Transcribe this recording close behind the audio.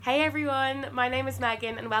Hey everyone, my name is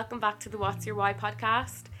Megan and welcome back to the What's Your Why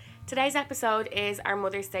podcast. Today's episode is our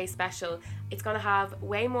Mother's Day special. It's going to have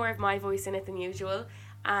way more of my voice in it than usual,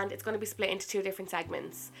 and it's going to be split into two different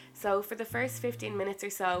segments. So for the first 15 minutes or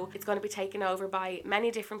so, it's going to be taken over by many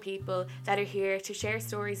different people that are here to share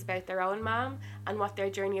stories about their own mum and what their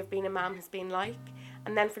journey of being a mum has been like.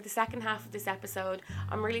 And then for the second half of this episode,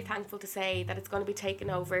 I'm really thankful to say that it's going to be taken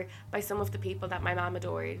over by some of the people that my mum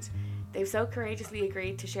adored. They've so courageously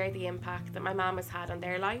agreed to share the impact that my mum has had on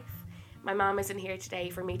their life. My mum isn't here today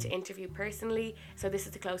for me to interview personally, so this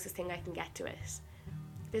is the closest thing I can get to it.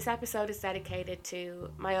 This episode is dedicated to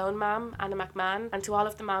my own mum, Anna McMahon, and to all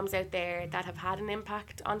of the mums out there that have had an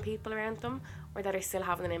impact on people around them or that are still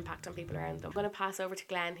having an impact on people around them. I'm going to pass over to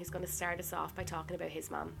Glenn, who's going to start us off by talking about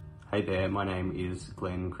his mum. Hey there, my name is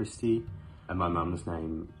Glenn Christie and my mum's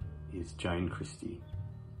name is Joan Christie.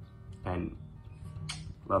 And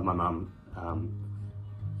love my mum.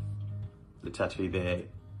 The tattoo there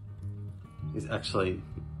is actually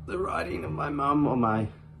the writing of my mum on my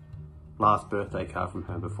last birthday card from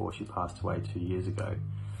her before she passed away 2 years ago.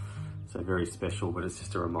 So very special, but it's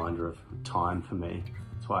just a reminder of time for me.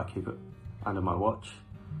 That's why I keep it under my watch.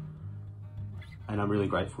 And I'm really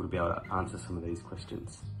grateful to be able to answer some of these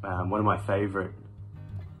questions. One of my favourite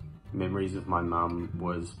memories of my mum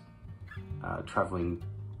was travelling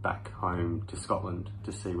back home to Scotland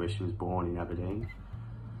to see where she was born in Aberdeen.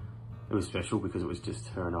 It was special because it was just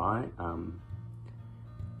her and I,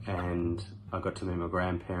 and I got to meet my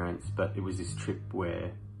grandparents, but it was this trip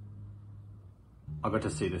where I got to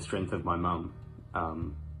see the strength of my mum.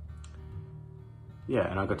 And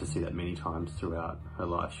I got to see that many times throughout her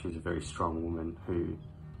life. She was a very strong woman who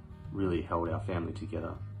really held our family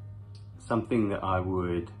together. Something that I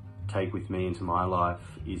would take with me into my life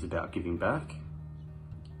is about giving back.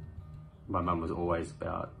 My mum was always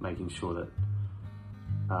about making sure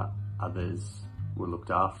that others were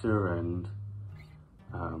looked after, and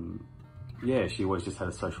she always just had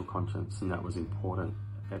a social conscience, and that was important.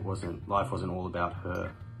 Life wasn't all about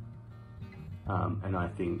her, and I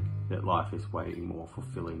think that life is way more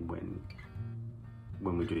fulfilling when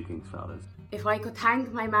we do things for others. If I could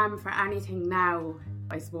thank my mum for anything now,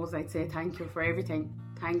 I suppose I'd say thank you for everything.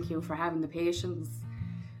 Thank you for having the patience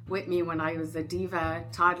with me when I was a diva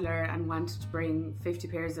toddler and wanted to bring 50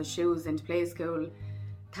 pairs of shoes into play school.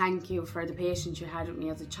 Thank you for the patience you had with me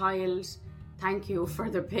as a child. Thank you for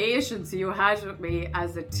the patience you had with me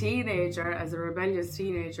as a teenager, as a rebellious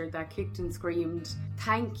teenager that kicked and screamed.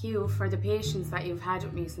 Thank you for the patience that you've had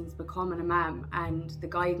with me since becoming a mum and the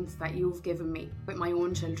guidance that you've given me with my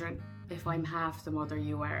own children. If I'm half the mother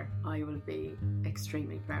you are, I will be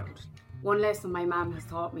extremely proud. One lesson my mum has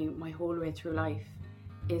taught me my whole way through life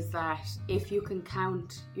is that if you can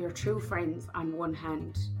count your true friends on one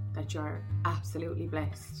hand, that you're absolutely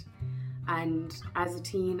blessed. And as a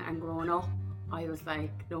teen and growing up, I was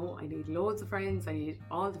like, no, I need loads of friends, I need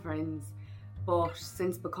all the friends. But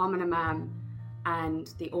since becoming a mum and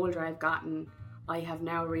the older I've gotten, I have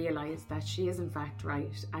now realised that she is in fact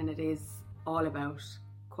right, and it is all about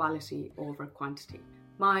quality over quantity.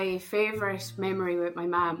 My favourite memory with my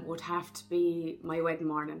mum would have to be my wedding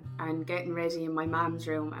morning and getting ready in my mum's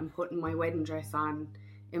room and putting my wedding dress on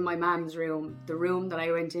in my mum's room, the room that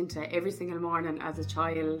I went into every single morning as a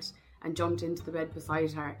child and jumped into the bed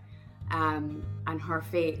beside her, and her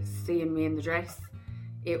face seeing me in the dress.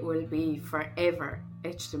 It will be forever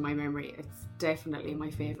etched in my memory. It's definitely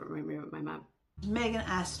my favourite memory with my mum. Megan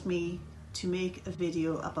asked me to make a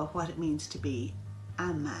video about what it means to be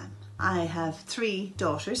a mum. I have 3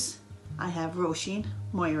 daughters. I have Roisin,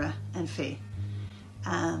 Moira and Faye.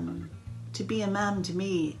 To be a mum to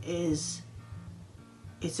me it's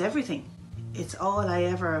everything. It's all I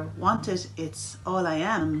ever wanted. It's all I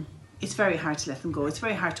am. It's very hard to let them go. It's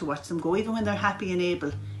very hard to watch them go. Even when they're happy and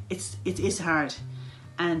able, it is hard.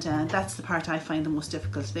 And that's the part I find the most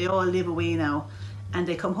difficult. They all live away now and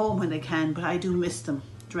they come home when they can, but I do miss them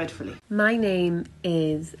dreadfully. My name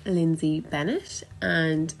is Lindsay Bennett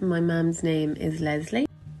and my mum's name is Leslie.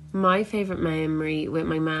 My favourite memory with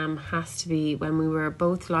my mum has to be when we were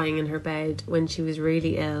both lying in her bed when she was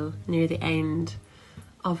really ill near the end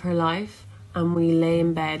of her life, and we lay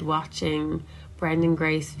in bed watching Brendan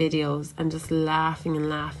Grace videos and just laughing and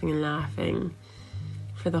laughing and laughing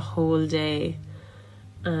for the whole day.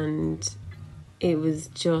 And it was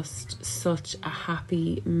just such a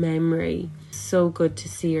happy memory. So good to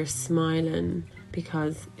see her smiling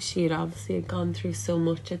because she had obviously gone through so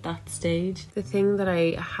much at that stage. The thing that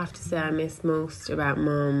I have to say I miss most about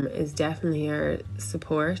Mum is definitely her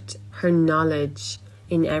support, her knowledge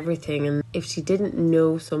in everything. And if she didn't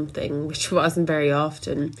know something, which wasn't very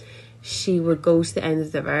often, she would go to the ends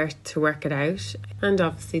of the earth to work it out. And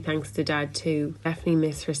obviously thanks to Dad too. Definitely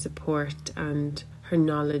miss her support and her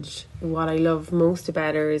knowledge. What I love most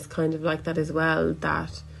about her is kind of like that as well,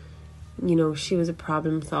 that, you know, she was a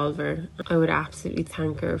problem solver. I would absolutely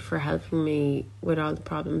thank her for helping me with all the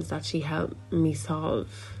problems that she helped me solve,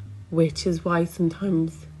 which is why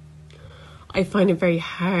sometimes I find it very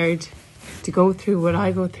hard to go through what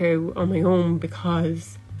I go through on my own,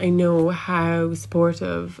 because I know how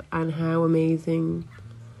supportive and how amazing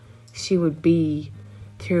she would be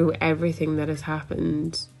through everything that has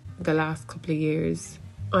happened the last couple of years.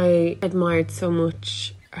 I admired so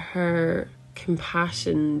much her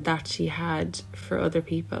compassion that she had for other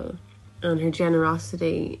people and her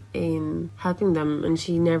generosity in helping them, and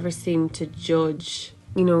she never seemed to judge.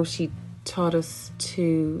 You know, she taught us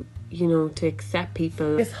to, you know, to accept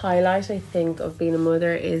people. This highlight, I think, of being a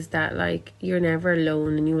mother is that, like, you're never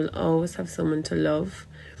alone and you will always have someone to love.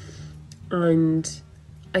 And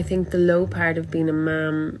I think the low part of being a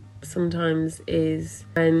mum sometimes is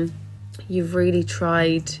when you've really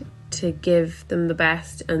tried to give them the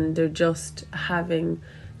best and they're just having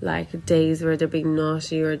like days where they're being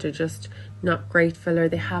naughty, or they're just not grateful, or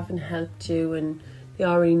they haven't helped you and they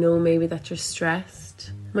already know maybe that you're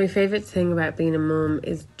stressed. My favourite thing about being a mum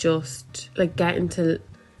is just like getting to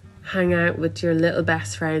hang out with your little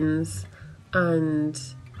best friends and,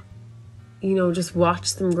 you know, just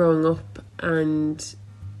watch them growing up and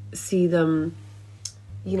see them,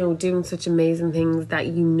 you know, doing such amazing things that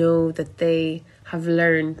you know that they have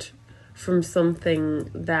learned from something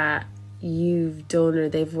that you've done or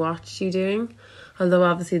they've watched you doing. Although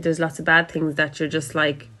obviously there's lots of bad things that you're just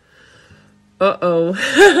like,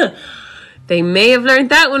 uh-oh. They may have learned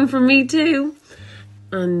that one from me too.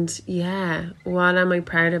 And yeah, what am I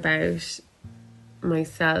proud about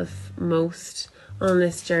myself most on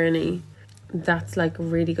this journey? That's like a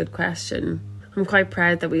really good question. I'm quite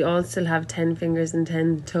proud that we all still have 10 fingers and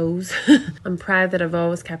 10 toes. I'm proud that I've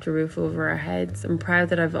always kept a roof over our heads. I'm proud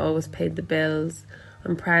that I've always paid the bills.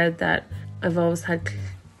 I'm proud that I've always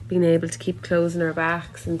been able to keep clothes in our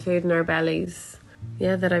backs and food in our bellies.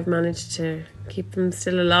 Yeah, that I've managed to keep them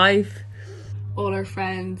still alive. All our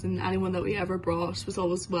friends and anyone that we ever brought was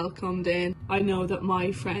always welcomed in. I know that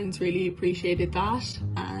my friends really appreciated that,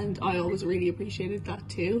 and I always really appreciated that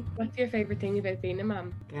too. What's your favourite thing about being a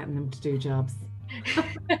mum? Getting them to do jobs.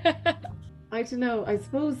 I don't know, I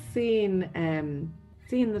suppose seeing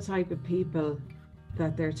the type of people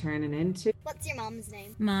that they're turning into. What's your mom's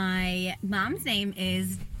name? My mom's name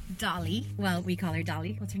is Dolly. Well, we call her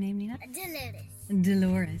Dolly. What's her name, Nina? Dolores.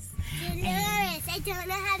 Dolores. I don't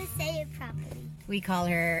know how to say it properly. We call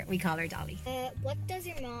her Dolly. What does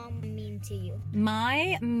your mom mean to you?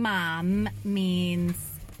 My mom means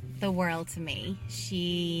the world to me.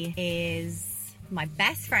 She is my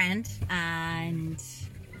best friend, and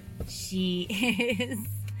she is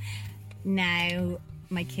now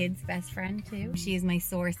my kid's best friend too. She is my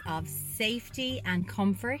source of safety and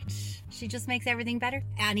comfort. She just makes everything better.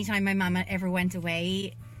 Anytime my mama ever went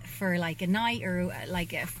away for like a night, or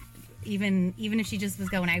like even if she just was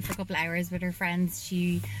going out for a couple of hours with her friends,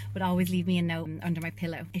 she would always leave me a note under my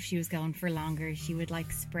pillow. If she was going for longer, she would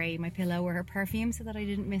like spray my pillow with her perfume so that I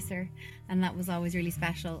didn't miss her, and that was always really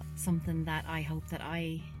special. Something that I hope that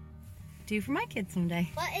I do for my kids someday.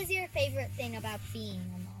 What is your favorite thing about being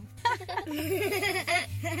a mom?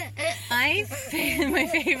 My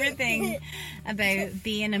favorite thing about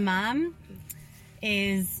being a mom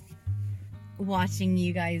is watching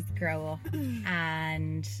you guys grow up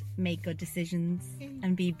and make good decisions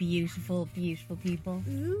and be beautiful people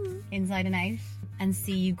inside and out, and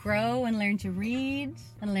see you grow and learn to read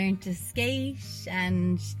and learn to skate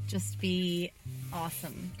and just be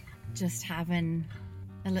awesome. Just having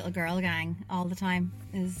a little girl gang all the time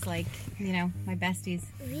is like, you know, my besties.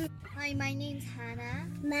 Hi, my name's Hannah.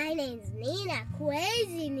 My name's Nina.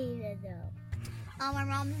 Crazy Nina though. My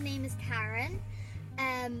mom's name is Karen.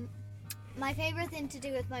 My favorite thing to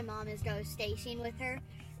do with my mom is go skating with her.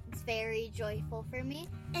 It's very joyful for me.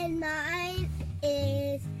 And mine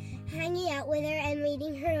is hanging out with her and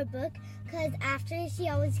reading her a book, because after she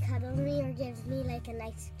always cuddles me or gives me like a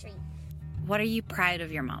nice treat. What are you proud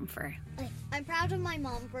of your mom for? I'm proud of my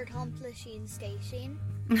mom for accomplishing skating.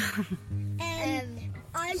 And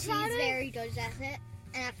she's very good at it.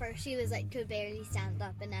 And at first she was like could barely stand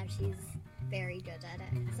up, and now she's very good at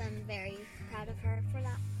it. So I'm very proud of her for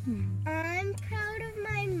that. I'm proud of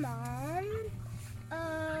my mom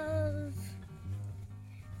of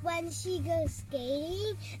when she goes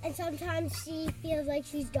skating, and sometimes she feels like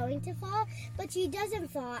she's going to fall, but she doesn't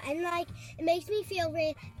fall, and like it makes me feel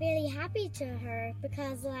really happy to her,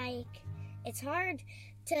 because like it's hard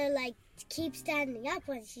to like keep standing up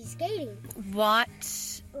when she's skating. What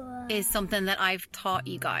is something that I've taught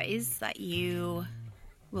you guys that you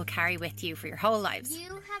will carry with you for your whole lives? You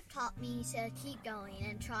have taught me to keep going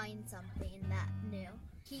and trying something that new.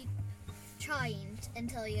 Keep trying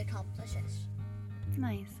until you accomplish it.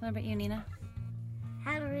 Nice. What about you, Nina?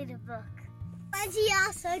 How to read a book. And she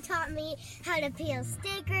also taught me how to peel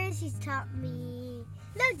stickers. She's taught me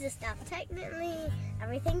loads of stuff. Technically,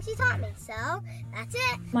 everything she taught me. So, that's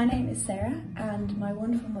it. My name is Sarah and my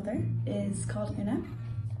wonderful mother is called Una.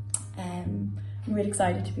 I'm really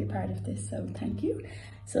excited to be a part of this, so thank you.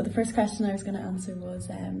 So the first question I was going to answer was,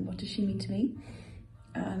 what does she mean to me?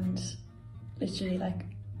 And literally, like,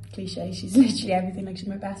 cliche, she's literally everything. Like, she's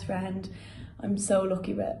my best friend. I'm so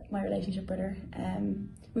lucky with my relationship with her.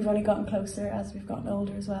 We've only gotten closer as we've gotten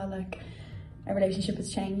older as well. Like, our relationship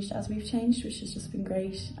has changed as we've changed, which has just been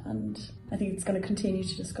great. And I think it's going to continue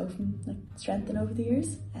to just go from like strengthen over the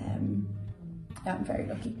years. Yeah, I'm very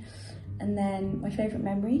lucky. And then my favourite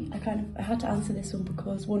memory, I had to answer this one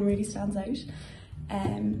because one really stands out.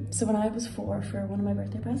 So when I was 4, for one of my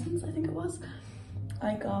birthday presents, I think it was,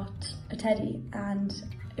 I got a teddy and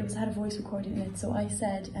it had a voice recording in it. So I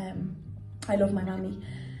said, I love my mammy.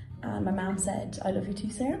 And my mum said, I love you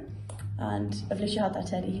too, Sarah. And I've literally had that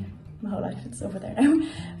teddy my whole life. It's over there now.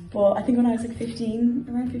 But I think when I was like 15,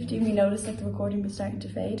 around 15, we noticed like the recording was starting to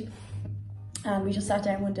fade. And we just sat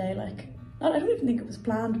down one day, like, I don't even think it was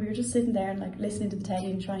planned. We were just sitting there and like listening to the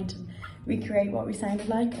teddy and trying to recreate what we sounded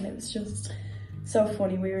like. And it was just so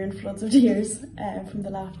funny. We were in floods of tears from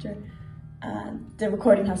the laughter. And the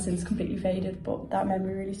recording has since completely faded, but that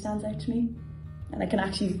memory really stands out to me. And I can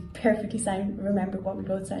actually perfectly remember what we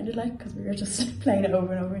both sounded like because we were just playing it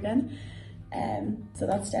over and over again. So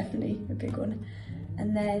that's definitely a big one.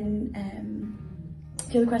 And then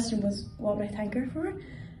the other question was, what would I thank her for?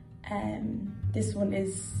 This one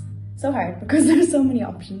is so hard because there's so many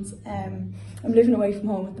options. I'm living away from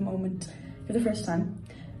home at the moment for the first time.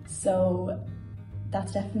 So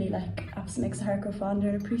that's definitely like absolutely makes the heart go fonder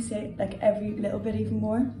and appreciate like every little bit even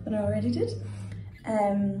more than I already did.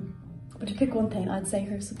 But to pick one thing, I'd say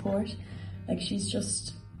her support. Like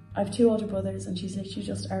I have 2 older brothers and she's literally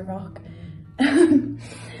just our rock.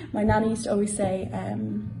 My nanny used to always say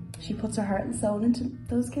she puts her heart and soul into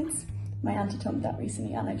those kids. My auntie told me that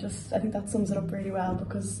recently and I think that sums it up really well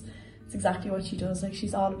because it's exactly what she does. Like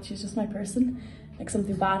she's just my person. Like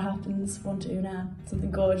something bad happens, one to Una,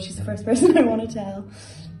 something good, she's the first person I want to tell.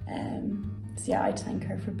 So yeah, I'd thank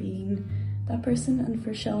her for being that person and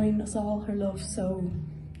for showing us all her love so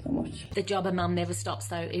much. The job of mum never stops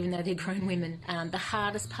though, even though they're grown women. The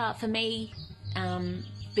hardest part for me,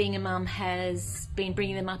 being a mum, has been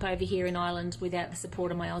bringing them up over here in Ireland without the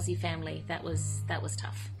support of my Aussie family. That was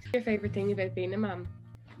tough. Your favourite thing about being a mum?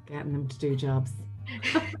 Getting them to do jobs.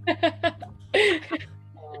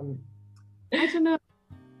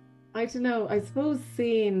 I don't know. I suppose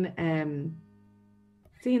seeing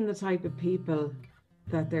the type of people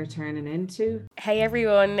that they're turning into. Hey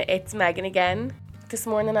everyone, it's Megan again. This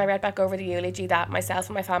morning I read back over the eulogy that myself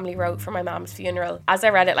and my family wrote for my mum's funeral. As I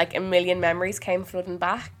read it, like a million memories came flooding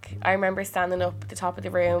back. I remember standing up at the top of the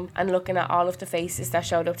room and looking at all of the faces that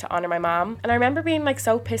showed up to honour my mum. And I remember being like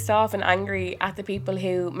so pissed off and angry at the people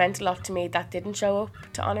who meant a lot to me that didn't show up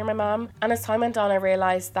to honour my mum. And as time went on, I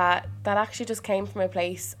realised that actually just came from a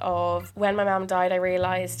place of when my mum died, I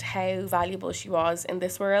realised how valuable she was in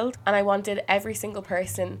this world. And I wanted every single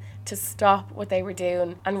person to stop what they were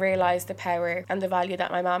doing and realise the power and the value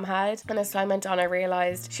that my mum had. And as time went on, I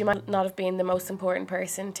realised she might not have been the most important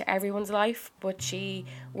person to everyone's life, but she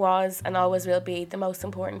was and always will be the most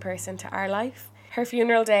important person to our life. Her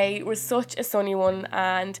funeral day was such a sunny one,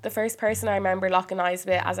 and the first person I remember locking eyes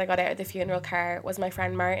with as I got out of the funeral car was my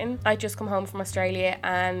friend Martin. I'd just come home from Australia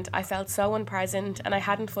and I felt so unpresent and I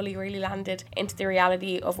hadn't fully really landed into the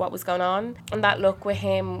reality of what was going on. And that look with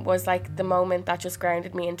him was like the moment that just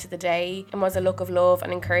grounded me into the day and was a look of love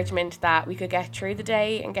and encouragement that we could get through the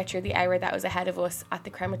day and get through the hour that was ahead of us at the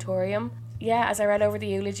crematorium. Yeah, as I read over the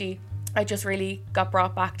eulogy, I just really got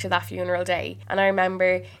brought back to that funeral day. And I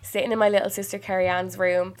remember sitting in my little sister Carrie Ann's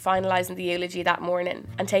room, finalising the eulogy that morning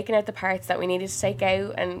and taking out the parts that we needed to take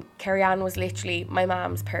out. And Carrie Ann was literally my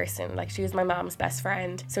mum's person. Like, she was my mum's best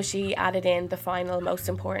friend. So she added in the final most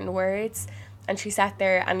important words. And she sat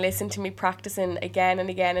there and listened to me practicing again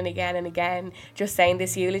and again and again and again, just saying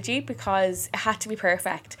this eulogy because it had to be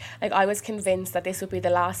perfect. Like, I was convinced that this would be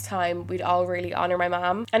the last time we'd all really honour my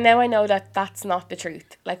mum. And now I know that that's not the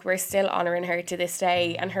truth. Like, we're still honouring her to this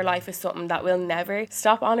day, and her life is something that we'll never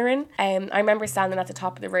stop honouring. I remember standing at the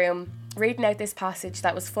top of the room reading out this passage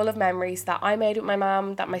that was full of memories that I made with my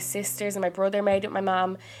mum, that my sisters and my brother made with my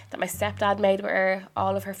mum, that my stepdad made with her,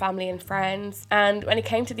 all of her family and friends. And when it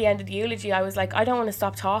came to the end of the eulogy, I was like, I don't want to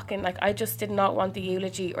stop talking. Like, I just did not want the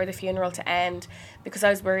eulogy or the funeral to end, because I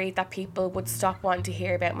was worried that people would stop wanting to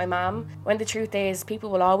hear about my mum, when the truth is people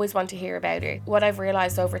will always want to hear about her. What I've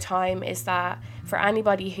realised over time is that for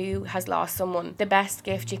anybody who has lost someone, the best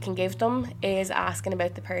gift you can give them is asking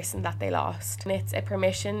about the person that they lost. And it's a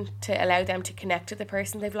permission to allow them to connect to the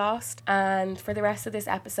person they've lost. And for the rest of this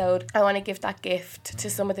episode, I want to give that gift to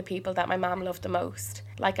some of the people that my mum loved the most.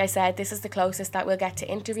 Like I said, this is the closest that we'll get to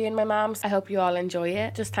interviewing my mum. I hope you all enjoy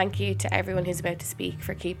it. Just thank you to everyone who's about to speak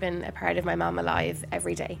for keeping a part of my mum alive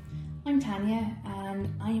every day. I'm Tanya, and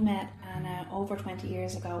I met Anna over 20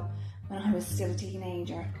 years ago when I was still a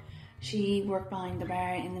teenager. She worked behind the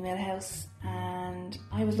bar in the mill house, and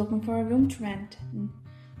I was looking for a room to rent, and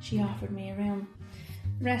she offered me a room.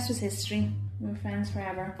 The rest was history. We were friends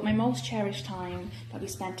forever. My most cherished time that we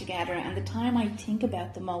spent together, and the time I think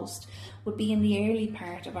about the most, would be in the early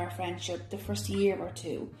part of our friendship, the first year or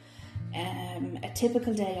two. A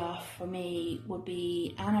typical day off for me would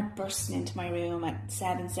be Anna bursting into my room at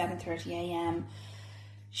 7:30am,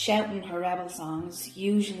 shouting her rebel songs,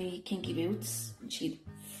 usually Kinky Boots. She'd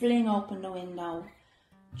fling open the window,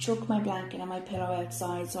 chuck my blanket and my pillow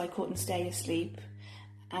outside so I couldn't stay asleep,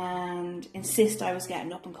 and insist I was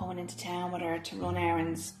getting up and coming into town with her to run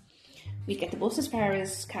errands. We'd get the bus as far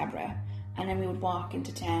as Cabra, and then we would walk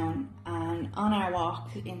into town. And on our walk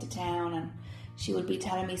into town, and she would be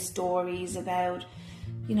telling me stories about,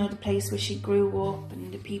 you know, the place where she grew up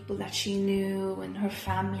and the people that she knew and her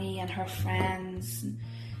family and her friends. And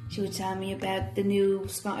she would tell me about the new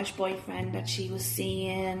Scottish boyfriend that she was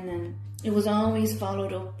seeing, and it was always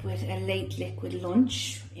followed up with a late liquid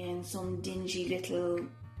lunch in some dingy little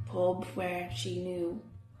pub where she knew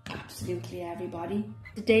absolutely everybody.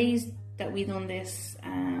 The days that we done this,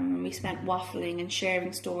 and we spent waffling and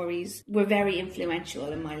sharing stories, were very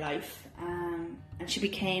influential in my life, and she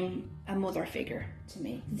became a mother figure to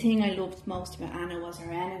me. The thing I loved most about Anna was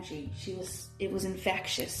her energy. It was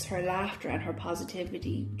infectious. Her laughter and her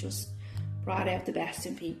positivity just brought out the best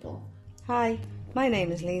in people. Hi, my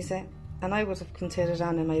name is Lisa, and I would have considered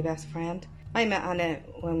Anna my best friend. I met Anna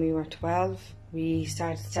when we were 12. We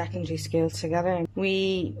started secondary school together.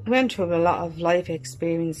 We went through a lot of life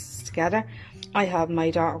experiences together. I had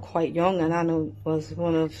my daughter quite young, and Anna was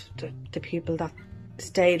one of the people that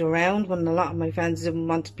stayed around when a lot of my friends didn't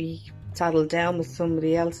want to be saddled down with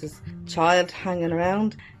somebody else's child hanging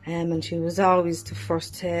around. And she was always the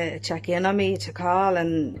first to check in on me, to call,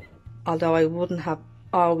 and although I wouldn't have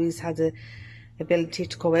always had the ability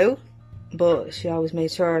to go out, but she always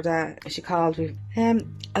made sure that she called me.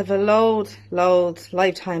 I've a load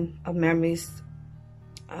lifetime of memories,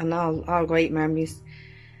 and all great memories.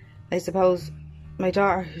 I suppose my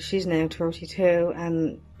daughter, she's now 32,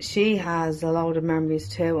 and she has a load of memories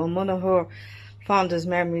too, and one of her fondest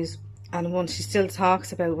memories, and one she still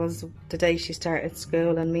talks about, was the day she started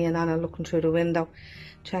school and me and Anna looking through the window,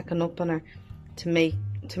 checking up on her to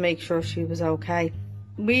make sure she was okay.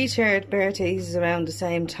 We shared birthdays around the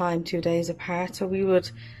same time, 2 days apart, so we would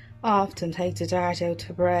often take the dart out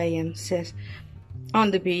to Bray and sit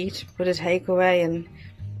on the beach with a takeaway and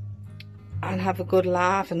have a good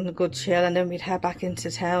laugh and a good chill, and then we'd head back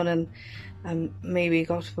into town and maybe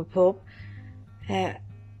go to a pub.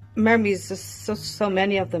 Memories, there's so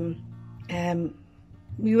many of them.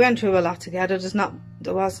 We went through a lot together.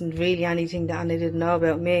 There wasn't really anything that Anna didn't know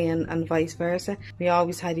about me, and vice versa. We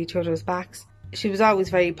always had each other's backs. She was always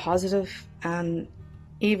very positive, and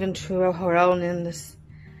even throughout her own illness,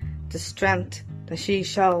 the strength that she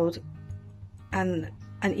showed, and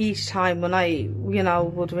each time when I,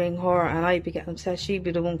 would ring her and I'd be getting upset, she'd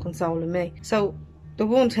be the one consoling me. So the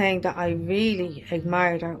one thing that I really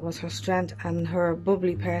admired her was her strength and her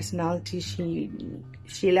bubbly personality.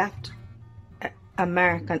 She left a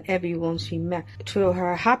mark on everyone she met through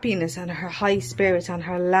her happiness and her high spirits and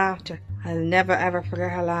her laughter. I'll never ever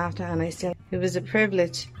forget her laughter, and it was a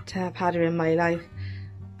privilege to have had her in my life,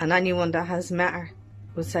 and anyone that has met her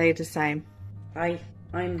will say the same. Hi,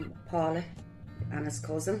 I'm Paula, Anna's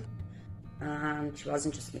cousin, and she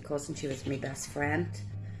wasn't just my cousin, she was my best friend,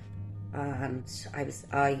 and I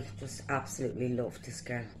just absolutely loved this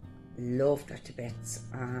girl, loved her to bits,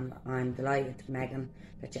 and I'm delighted, Megan,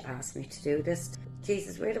 that you asked me to do this.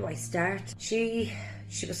 Jesus, where do I start? She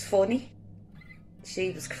was funny.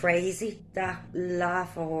 She was crazy. That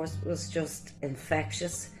laugh of hers was just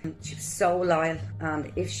infectious. She was so loyal,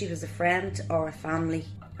 and if she was a friend or a family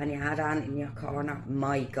and you had Anne in your corner,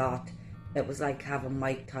 my God, It was like having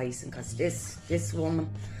Mike Tyson, because this woman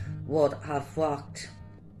would have walked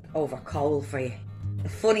over coal for you. A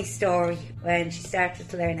funny story, when she started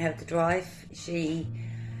to learn how to drive, she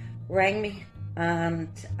rang me and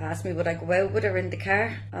asked me would I go out with her in the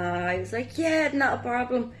car. I was like, yeah, not a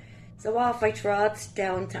problem. So off I trod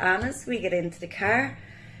down to Anna's. We get into the car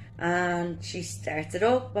and she starts it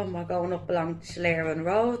up, and we're going up along the Schlerin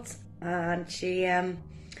Road, and she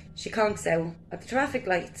conks out at the traffic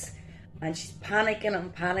lights, and she's panicking,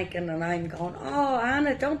 and I'm going, oh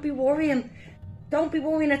Anna, don't be worrying,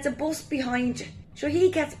 it's a bus behind you. Sure,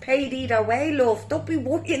 he gets paid either way, love, don't be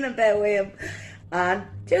worrying about him. And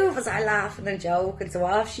two of us are laughing and joking, so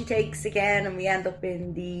off she takes again, and we end up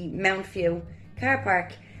in the Mount View car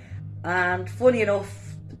park. And funny enough,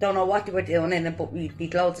 don't know what they were doing in it, but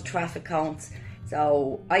we'd loads of traffic cones.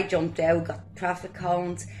 So I jumped out, got traffic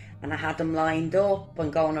cones, and I had them lined up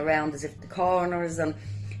and going around as if the corners. And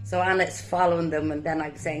so Anna's following them, and then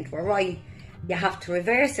I'm saying to her, right, you have to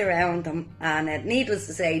reverse around them. And needless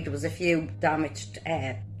to say, there was a few damaged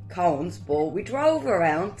cones, but we drove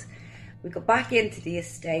around. We got back into the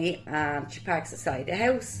estate, and she parks beside the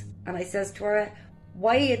house. And I says to her,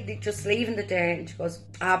 why are you just leaving it there? And she goes,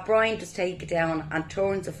 Brian just take it down and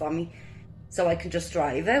turns it for me so I can just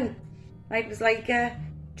drive out. I was like,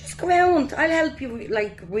 just go around, I'll help you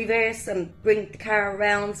like reverse and bring the car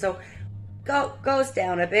around. So goes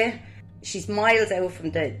down a bit. She's miles out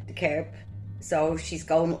from the curb, so she's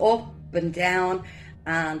going up and down,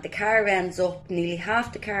 and the car ends up, nearly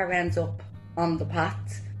half the car ends up on the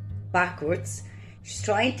path backwards. She's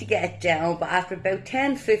trying to get it down, but after about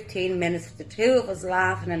 10-15 minutes, the two of us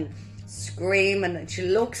laughing and screaming, and she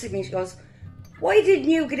looks at me and she goes, why didn't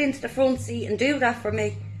you get into the front seat and do that for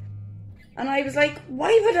me? And I was like,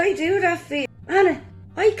 why would I do that for you? Anna,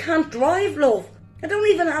 I can't drive, love. I don't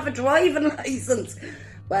even have a driving licence.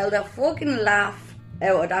 Well, the fucking laugh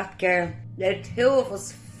out of that girl. The two of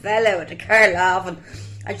us fell out of the car laughing.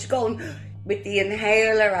 And she's going with the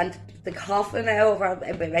inhaler and the coughing over,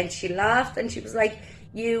 when she laughed, and she was like,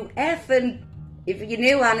 you effing, if you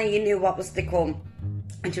knew Anna, you knew what was to come.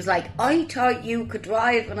 And she was like, I thought you could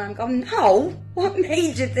drive. And I'm going, no, what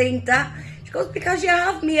made you think that? She goes, because you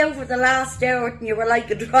have me over the last hour and you were like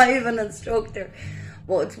a driving instructor.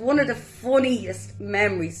 But it's one of the funniest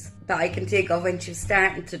memories that I can think of when she was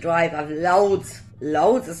starting to drive. I've loads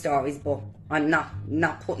of stories, but I'm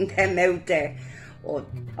not putting them out there. But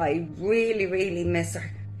I really miss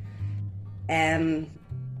her. I'm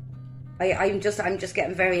just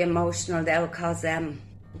getting very emotional now, because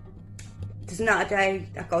there's not a day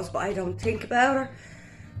that goes by I don't think about her.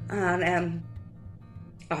 And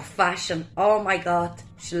her fashion, oh my god,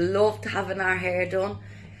 she loved having her hair done.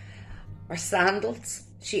 Her sandals,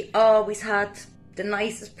 she always had the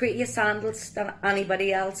nicest, prettiest sandals than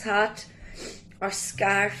anybody else had. Her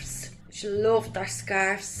scarves, she loved her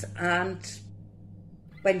scarves. And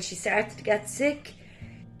when she started to get sick,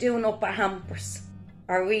 doing up her hampers,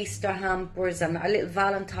 our Easter hampers and our little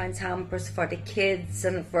Valentine's hampers for the kids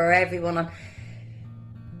and for everyone. And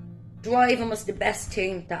driving was the best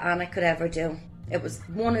thing that Anna could ever do. It was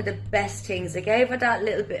one of the best things. It gave her that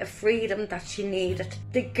little bit of freedom that she needed.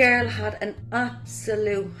 The girl had an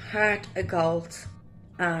absolute heart of gold,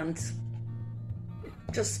 and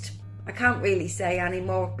just, I can't really say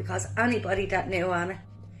anymore, because anybody that knew Anna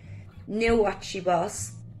knew what she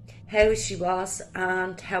was, how she was,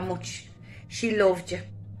 and how much she loved you.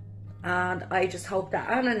 And I just hope that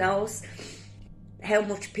Anna knows how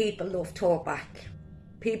much people loved her back.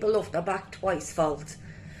 People loved her back twice fold.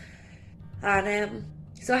 And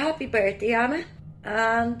so happy birthday, Anna,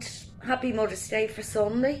 and happy Mother's Day for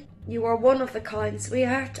Sunday. You are one of a kind,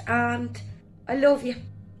 sweetheart, and I love you.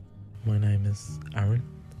 My name is Aaron,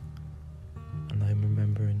 and I'm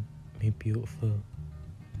remembering my beautiful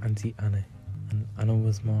Auntie Anna. And Anna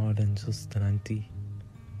was more than just an auntie.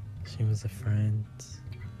 She was a friend,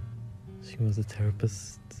 she was a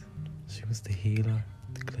therapist, she was the healer,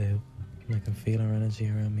 the glue, and I can feel her energy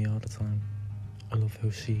around me all the time. I love how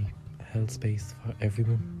she held space for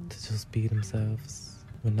everyone to just be themselves,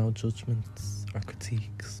 with no judgments or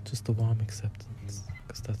critiques, just a warm acceptance,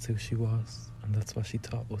 because that's who she was, and that's what she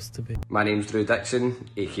taught us to be. My name's Drew Dixon,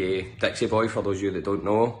 aka Dixie Boy for those of you that don't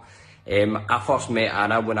know. I first met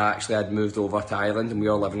Anna when I actually had moved over to Ireland, and we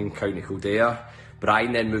were living in County Kildare.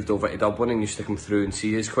 Brian then moved over to Dublin and used to come through and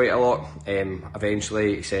see us quite a lot.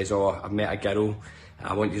 Eventually he says, oh, I've met a girl,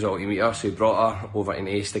 I want you all to meet her. So he brought her over to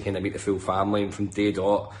Naas to kind of meet the full family, and from day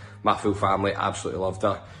dot, my full family absolutely loved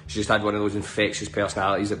her. She just had one of those infectious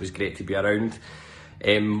personalities that was great to be around.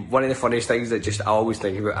 One of the funniest things that just I always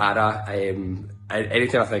think about Anna,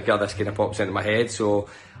 anytime I think of this kind of pops into my head. So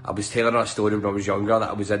I was telling her a story when I was younger that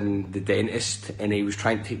I was in the dentist and he was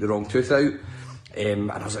trying to take the wrong tooth out.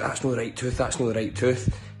 And I was like, that's not the right tooth, that's not the right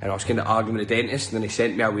tooth. And I was kind of arguing with the dentist, and then he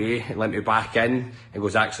sent me away and let me back in and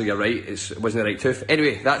goes, actually, you're right, it wasn't the right tooth.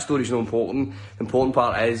 Anyway, that story's not important. The important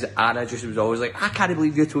part is Anna just was always like, I can't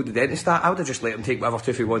believe you told the dentist that. I would have just let him take whatever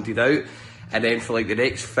tooth he wanted out. And then for like the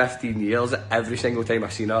next 15 years, every single time I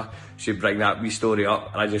seen her, she'd bring that wee story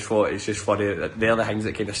up. And I just thought it's just funny. They're the things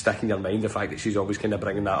that kind of stick in your mind, the fact that she's always kind of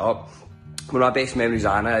bringing that up. One of my best memories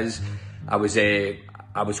of Anna is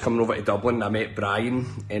I was coming over to Dublin and I met Brian,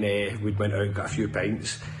 and we'd went out and got a few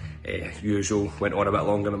pints. Usual, went on a bit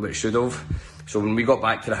longer than what it should have. So when we got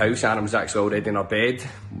back to the house, Anna was actually already in her bed.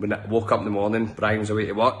 When I woke up in the morning, Brian was away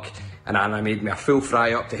to work, and Anna made me a full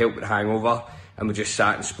fry up to help with the hangover, and we just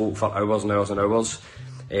sat and spoke for hours and hours and hours.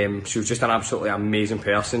 She was just an absolutely amazing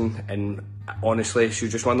person, and honestly, she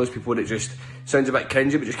was just one of those people that just sounds a bit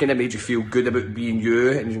cringy, but just kind of made you feel good about being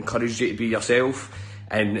you and encouraged you to be yourself.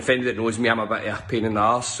 And if anybody that knows me, I'm a bit of a pain in the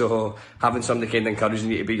arse, so having somebody kind of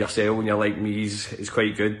encouraging you to be yourself when you're like me is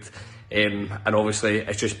quite good. And obviously,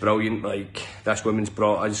 it's just brilliant. Like, this woman's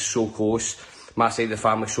brought us so close. My side of the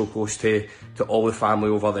family's so close to all the family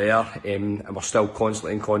over there, and we're still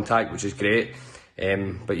constantly in contact, which is great.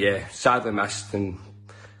 But yeah, sadly missed and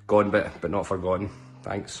gone, but not forgotten.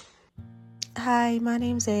 Thanks. Hi, my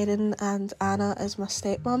name's Erin and Anna is my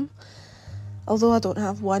stepmum. Although I don't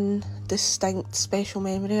have one distinct special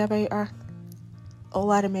memory about her,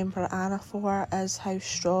 all I remember Anna for is how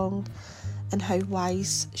strong and how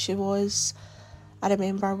wise she was. I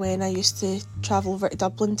remember when I used to travel over to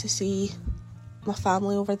Dublin to see my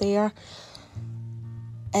family over there,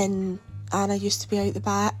 and Anna used to be out the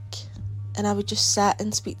back, and I would just sit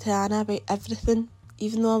and speak to Anna about everything,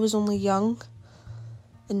 even though I was only young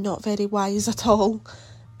and not very wise at all.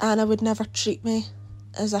 Anna would never treat me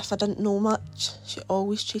as if I didn't know much. She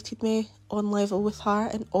always treated me on level with her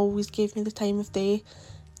and always gave me the time of day,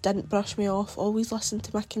 didn't brush me off, always listened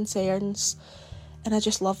to my concerns, and I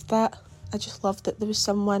just loved that. I just loved that there was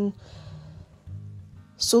someone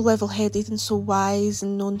so level-headed and so wise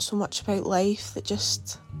and known so much about life that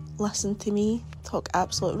just listened to me talk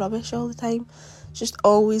absolute rubbish all the time. Just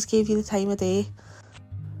always gave you the time of day.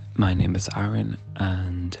 My name is Aaron,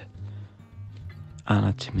 and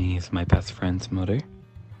Anna to me is my best friend's mother.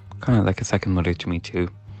 Kind of like a second mother to me too.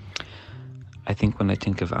 I think when I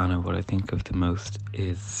think of Anna, what I think of the most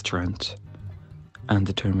is strength and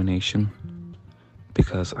determination,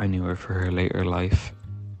 because I knew her for her later life,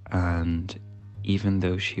 and even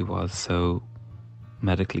though she was so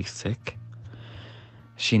medically sick,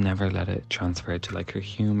 she never let it transfer to like her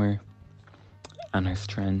humour and her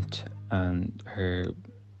strength and her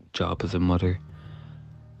job as a mother.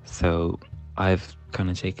 So I've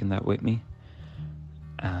kind of taken that with me,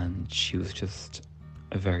 and she was just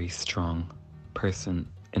a very strong person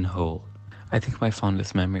in whole. I think my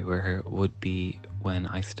fondest memory with her would be when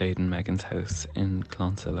I stayed in Megan's house in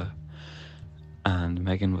Clonsilla, and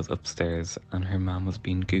Megan was upstairs and her mum was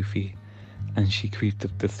being goofy, and she creeped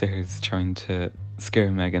up the stairs trying to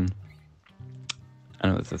scare Megan,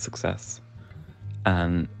 and it was a success.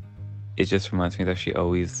 And it just reminds me that she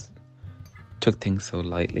always took things so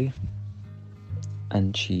lightly,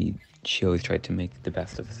 and she always tried to make the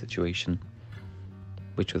best of a situation,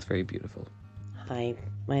 which was very beautiful. Hi,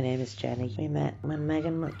 my name is Jenny. We met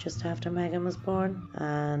when just after Megan was born,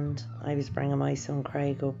 and I was bringing my son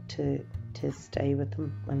Craig up to stay with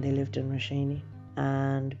them when they lived in Roshini,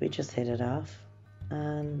 and we just hit it off,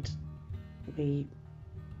 and we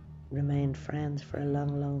remained friends for a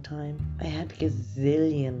long time. I had a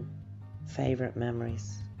gazillion favourite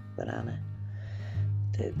memories with Anna.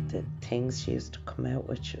 The things she used to come out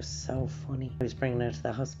with, she was so funny. I was bringing her to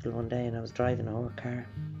the hospital one day and I was driving her car.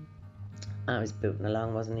 I was booting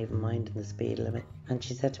along, wasn't even minding the speed limit. And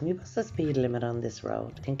she said to me, what's the speed limit on this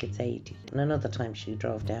road? I think it's 80. And another time she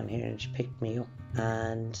drove down here and she picked me up,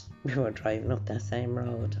 and we were driving up that same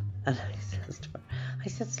road. And I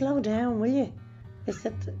said, slow down, will you? I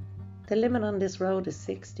said, the limit on this road is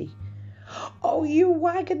 60. Oh, you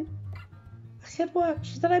wagon. I said, what?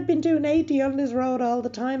 She said, I've been doing 80 on this road all the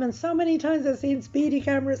time, and so many times I've seen speedy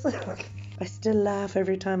cameras. I still laugh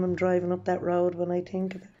every time I'm driving up that road when I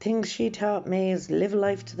think of it. Things she taught me is live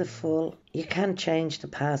life to the full. You can't change the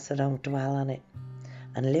past, so don't dwell on it.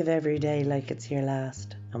 And live every day like it's your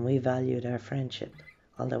last. And we valued our friendship,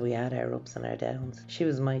 although we had our ups and our downs. She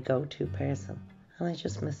was my go-to person. and I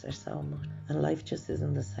just miss her so much. And life just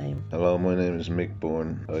isn't the same. Hello, my name is Mick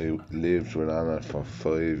Bourne. I lived with Anna for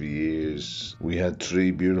 5 years. We had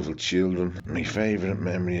 3 beautiful children. My favourite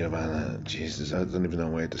memory of Anna, Jesus, I don't even know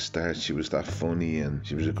where to start. She was that funny, and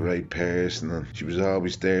she was a great person, and she was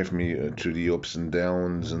always there for me through the ups and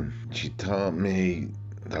downs, and she taught me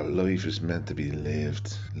that life is meant to be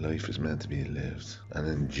lived. Life is meant to be lived, and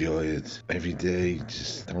enjoy it every day.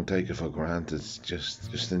 Just don't take it for granted.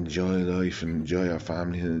 Just enjoy life and enjoy our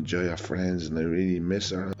family and enjoy our friends, and I really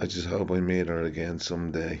miss her. I just hope I meet her again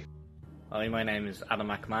someday. Hi, my name is Adam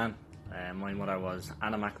McMahon. My mother was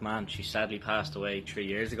Anna McMahon. She sadly passed away 3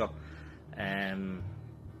 years ago.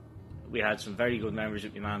 We had some very good memories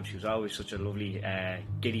with my mum. She was always such a lovely,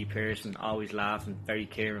 giddy person, always laughing, very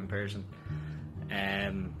caring person.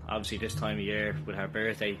 Obviously this time of year with her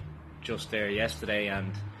birthday just there yesterday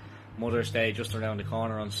and Mother's Day just around the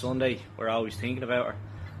corner on Sunday, we're always thinking about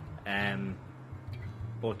her.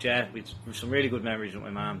 But yeah, we've some really good memories with my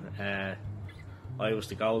mum. I was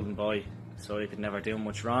the golden boy, so I could never do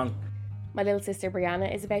much wrong. My little sister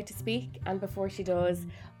Brianna is about to speak, and before she does,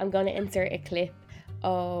 I'm going to insert a clip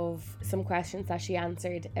of some questions that she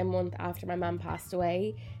answered a month after my mum passed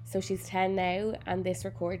away. So she's 10 now, and this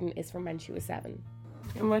recording is from when she was 7.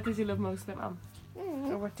 And what did you love most about mum?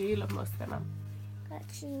 Or what do you love most about mum? That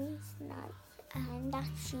she's nice and that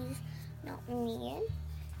she's not mean.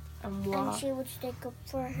 And what? And she would stick up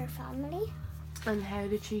for her family. And how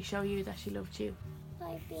did she show you that she loved you?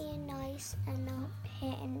 By being nice and not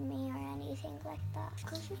hitting me or anything like that.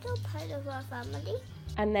 Because she's still part of our family.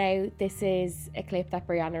 And now this is a clip that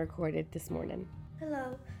Brianna recorded this morning.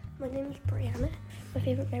 Hello, my name is Brianna. My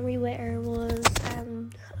favourite memory with her was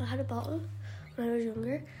I had a bottle when I was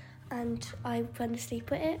younger and I went to sleep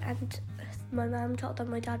with it, and my mum thought that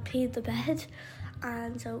my dad peed the bed,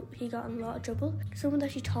 and so he got in a lot of trouble. Something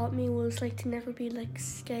that she taught me was like to never be like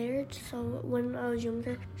scared. So when I was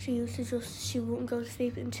younger, she wouldn't go to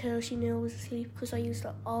sleep until she knew I was asleep, because I used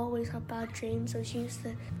to always have bad dreams. So she used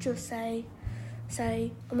to just say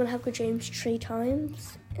I'm gonna have good dreams 3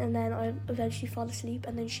 times, and then I'd eventually fall asleep,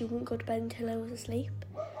 and then she wouldn't go to bed until I was asleep,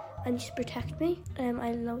 and used to protect me.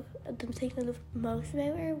 The thing I loved most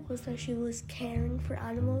about her was that she was caring for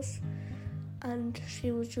animals, and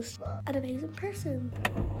she was just an amazing person.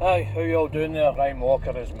 Hi, how you all doing there? McMahon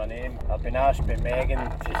Walker is my name. I've been asked by Megan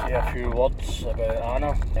to say a few words about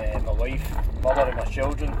Anna, my wife, mother of my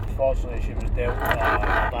children. Fortunately, she was dealt with a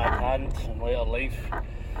bad hand in later life.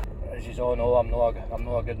 As you all know, I'm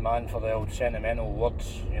not a good man for the old sentimental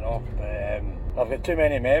words, you know. But I've got too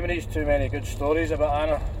many memories, too many good stories about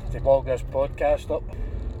Anna to bulk this podcast up.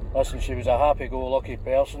 Listen, she was a happy-go-lucky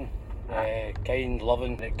person, kind,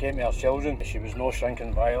 loving. It came to her children. She was no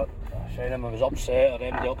shrinking violet. If anyone was upset or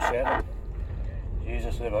anybody upset them,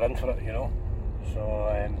 Jesus, they were in for it, you know.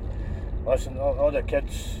 So, listen, all the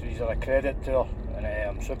kids, these are a credit to her, and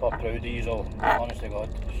I'm super proud of these all, honest to God.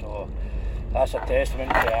 So that's a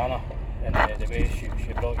testament to Anna and the way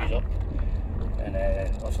she brought these up. And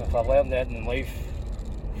listen, if I've learned anything in life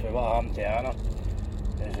through what happened to Anna,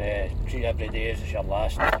 is treat every day as it's your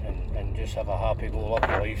last, and just have a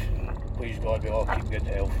happy-go-lucky life. And please God, we all keep good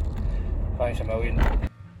health. Thanks a million.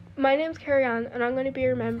 My name's Carrie-Anne, and I'm going to be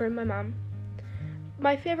remembering my mum.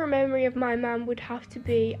 My favourite memory of my mum would have to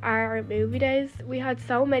be our movie days. We had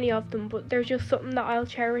so many of them, but they're just something that I'll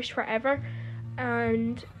cherish forever.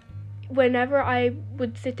 And whenever I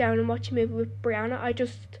would sit down and watch a movie with Brianna,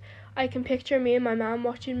 I can picture me and my mum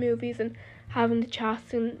watching movies and having the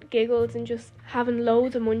chats and giggles and just having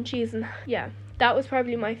loads of munchies, and yeah, that was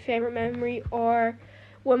probably my favourite memory. Or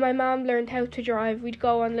when my mum learned how to drive, we'd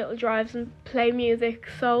go on little drives and play music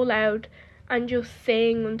so loud and just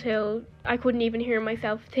sing until I couldn't even hear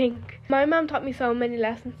myself think. My mum taught me so many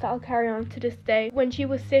lessons that I'll carry on to this day. When she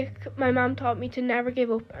was sick, my mum taught me to never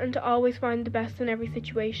give up and to always find the best in every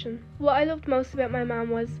situation. What I loved most about my mum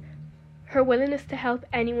was her willingness to help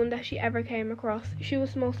anyone that she ever came across. She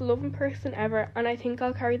was the most loving person ever, and I think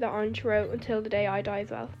I'll carry that on throughout until the day I die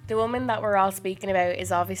as well. The woman that we're all speaking about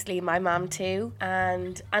is obviously my mum too,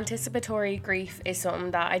 and anticipatory grief is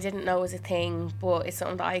something that I didn't know was a thing, but it's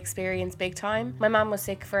something that I experienced big time. My mum was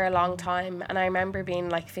sick for a long time, and I remember being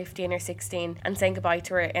like 15 or 16 and saying goodbye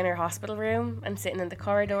to her in her hospital room and sitting in the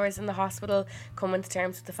corridors in the hospital, coming to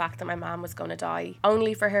terms with the fact that my mum was going to die,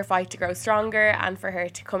 only for her fight to grow stronger and for her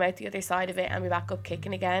to come out the other side of it and be back up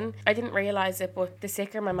kicking again. I didn't realise it, but the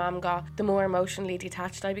sicker my mum got, the more emotionally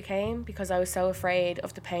detached I became, because I was so afraid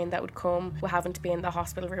of the pain that would come with having to be in the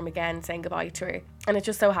hospital room again saying goodbye to her. And it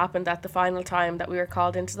just so happened that the final time that we were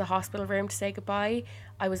called into the hospital room to say goodbye,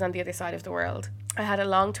 I was on the other side of the world. I had a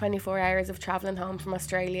long 24 hours of travelling home from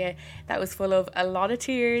Australia that was full of a lot of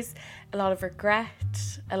tears, a lot of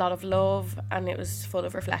regret, a lot of love, and it was full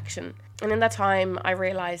of reflection. And in that time, I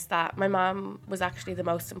realised that my mum was actually the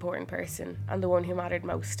most important person and the one who mattered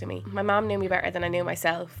most to me. My mum knew me better than I knew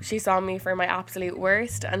myself. She saw me for my absolute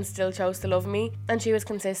worst and still chose to love me, and she was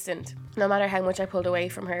consistent. No matter how much I pulled away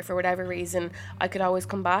from her for whatever reason, I could always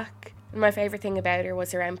come back. And my favourite thing about her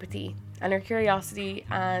was her empathy and her curiosity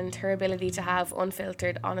and her ability to have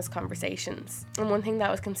unfiltered, honest conversations. And one thing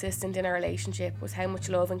that was consistent in our relationship was how much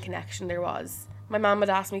love and connection there was. My mum would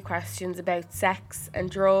ask me questions about sex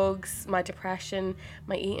and drugs, my depression,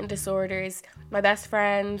 my eating disorders, my best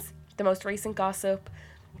friends, the most recent gossip,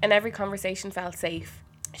 and every conversation felt safe.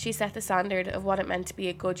 She set the standard of what it meant to be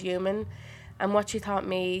a good human, and what she taught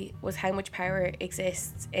me was how much power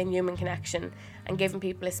exists in human connection and giving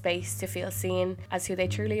people a space to feel seen as who they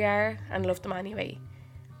truly are and love them anyway.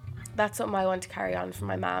 That's something I want to carry on from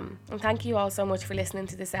my mum. And thank you all so much for listening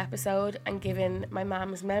to this episode and giving my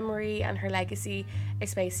mum's memory and her legacy a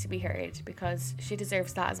space to be heard, because she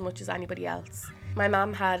deserves that as much as anybody else. My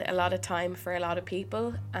mum had a lot of time for a lot of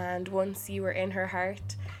people, and once you were in her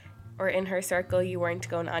heart or in her circle, you weren't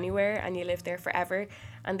going anywhere and you lived there forever.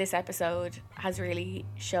 And this episode has really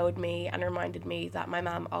showed me and reminded me that my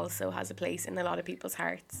mum also has a place in a lot of people's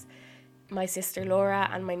hearts. My sister Laura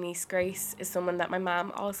and my niece Grace is someone that my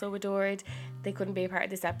mum also adored. They couldn't be a part of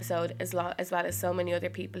this episode as well as so many other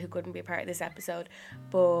people who couldn't be a part of this episode,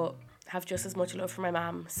 but have just as much love for my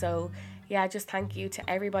mum. So yeah, just thank you to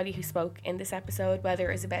everybody who spoke in this episode, whether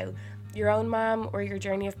it was about your own mum or your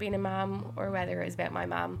journey of being a mum, or whether it was about my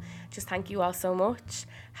mum. Just thank you all so much.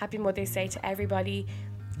 Happy Mother's Day to everybody.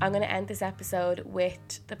 I'm going to end this episode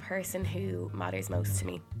with the person who matters most to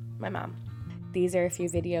me, my mum. These are a few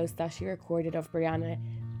videos that she recorded of Brianna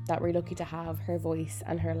that we're lucky to have her voice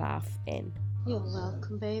and her laugh in. You're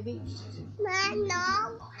welcome, baby. Mom, no,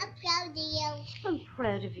 I'm proud of you. I'm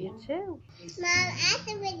proud of you too. Mom, that's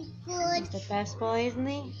really good. He's the best boy, isn't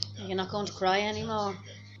he? You're not going to cry anymore.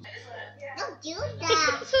 Don't do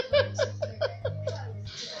that.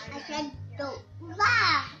 I said don't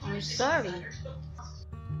laugh. I'm sorry.